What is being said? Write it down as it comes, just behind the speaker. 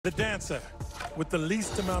The dancer with the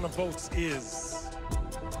least amount of votes is...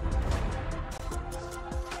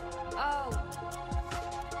 Oh.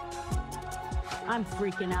 I'm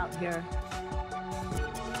freaking out here.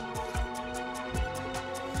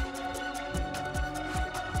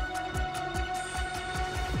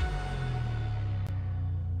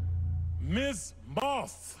 Ms.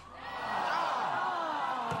 Moth.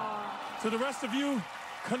 To the rest of you,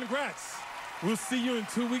 congrats. We'll see you in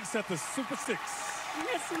 2 weeks at the Super 6.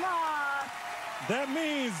 Miss Moth. That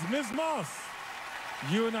means, Ms. Moth,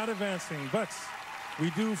 you're not advancing, but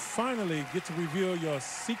we do finally get to reveal your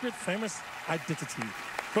secret famous identity.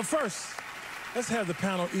 But first, let's have the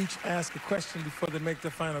panel each ask a question before they make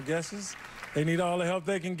their final guesses. They need all the help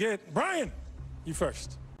they can get. Brian, you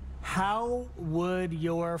first. How would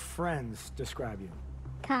your friends describe you?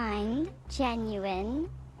 Kind, genuine,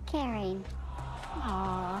 caring.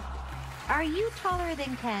 Aww. Are you taller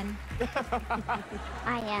than Ken?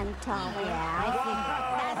 I am taller. Yeah,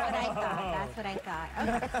 I think that's what I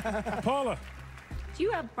thought. Okay. Paula. Do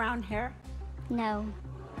you have brown hair? No.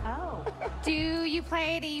 Oh. Do you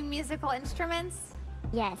play any musical instruments?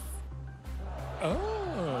 Yes.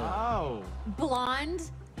 Oh.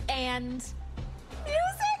 Blonde and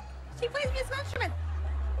music? She plays musical instruments.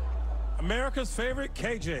 America's favorite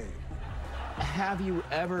KJ. Have you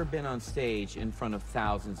ever been on stage in front of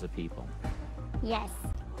thousands of people? Yes.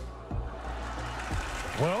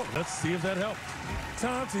 Well, let's see if that helped.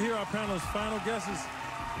 Time to hear our panel's final guesses.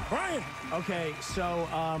 Brian. Okay, so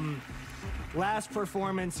last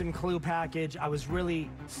performance in Clue Package, I was really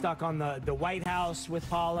stuck on the White House with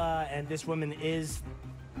Paula, and this woman is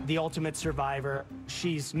the ultimate survivor.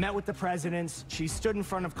 She's met with the presidents, she stood in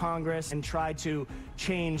front of Congress and tried to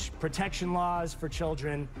change protection laws for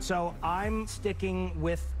children. So I'm sticking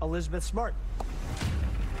with Elizabeth Smart.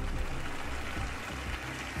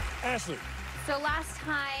 Ashley. So last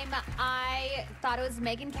time I thought it was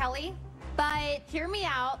Megyn Kelly, but hear me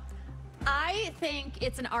out. I think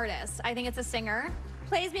it's an artist. I think it's a singer.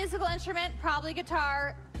 Plays musical instrument, probably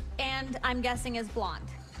guitar, and I'm guessing is blonde.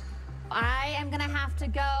 I am gonna have to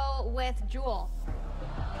go with Jewel.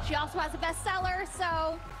 She also has a bestseller,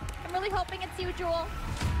 so I'm really hoping it's you, Jewel.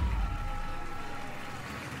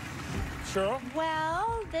 Cheryl?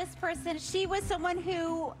 Well, this person, she was someone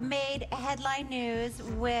who made headline news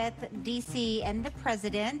with DC and the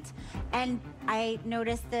president, and I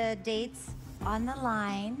noticed the dates on the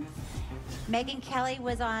line. Megyn Kelly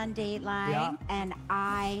was on Dateline, Yeah. and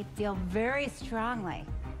I feel very strongly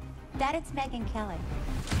that it's Megyn Kelly.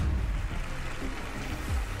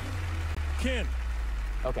 Ken.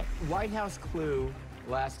 Okay, White House clue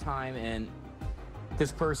last time, and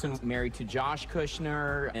this person married to Josh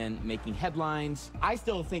Kushner and making headlines. I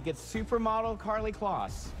still think it's supermodel Carly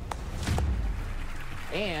Kloss.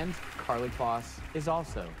 And Carly Kloss is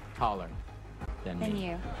also taller than me. And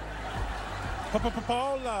you.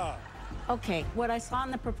 Paula. Okay, what I saw in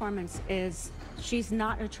the performance is she's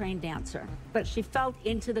not a trained dancer, but she fell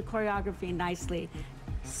into the choreography nicely.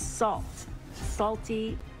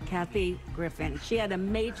 Salty Kathy Griffin. She had a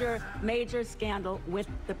major scandal with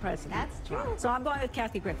the president. That's true. So I'm going with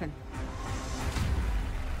Kathy Griffin.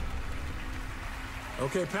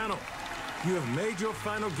 Okay, panel. You have made your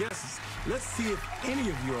final guesses. Let's see if any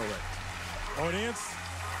of you are right. Audience,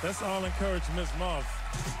 let's all encourage Ms. Moth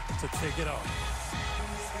to take it off.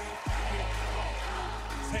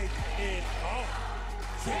 Take it off.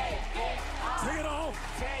 Take it off.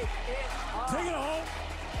 Take it off. Take it off.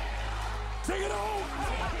 Take it off. Take it off. Take it off.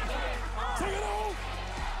 Take it off.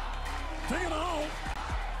 Take it off. Take it off.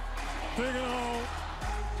 Take it off.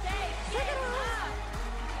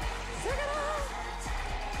 Take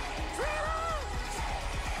it off.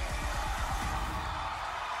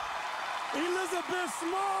 Elizabeth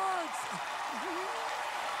Smart.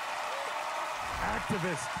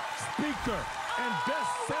 Activist, speaker, and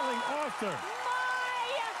best-selling author.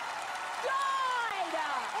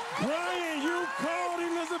 Brian, you called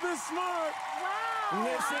Elizabeth Smart. Wow.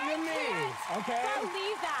 Listen to me, okay?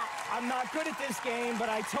 Believe that. I'm not good at this game, but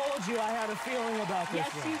I told you I had a feeling about this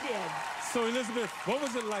Yes, one. you did. So, Elizabeth, what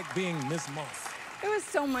was it like being Miss Moth? It was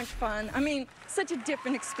so much fun. I mean, such a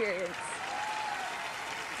different experience.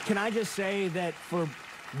 Can I just say that for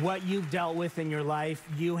what you've dealt with in your life,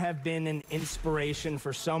 you have been an inspiration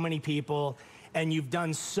for so many people, and you've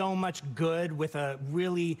done so much good with a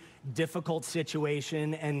really difficult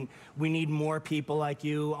situation, and we need more people like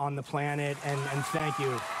you on the planet, and thank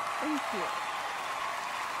you. Thank you.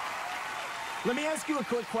 Let me ask you a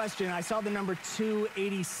quick question. I saw the number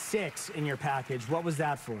 286 in your package. What was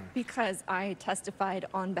that for? Because I testified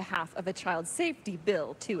on behalf of a child safety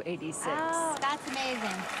bill 286. Oh, that's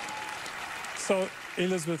amazing. So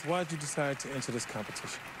Elizabeth, why did you decide to enter this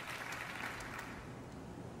competition?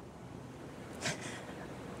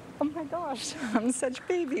 Oh my gosh, I'm such a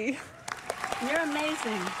baby. You're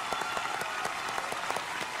amazing.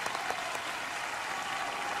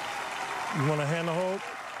 You want a hand to hold?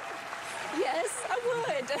 Yes, I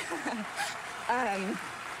would.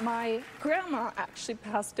 My grandma actually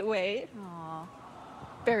passed away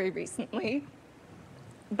very recently,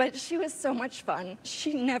 but she was so much fun.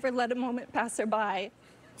 She never let a moment pass her by.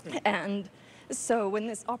 And so when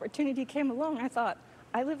this opportunity came along, I thought,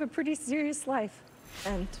 I live a pretty serious life,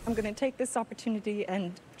 and I'm going to take this opportunity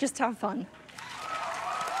and just have fun.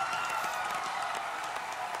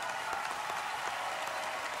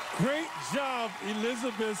 Great job,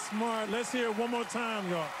 Elizabeth Smart. Let's hear it one more time,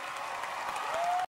 y'all.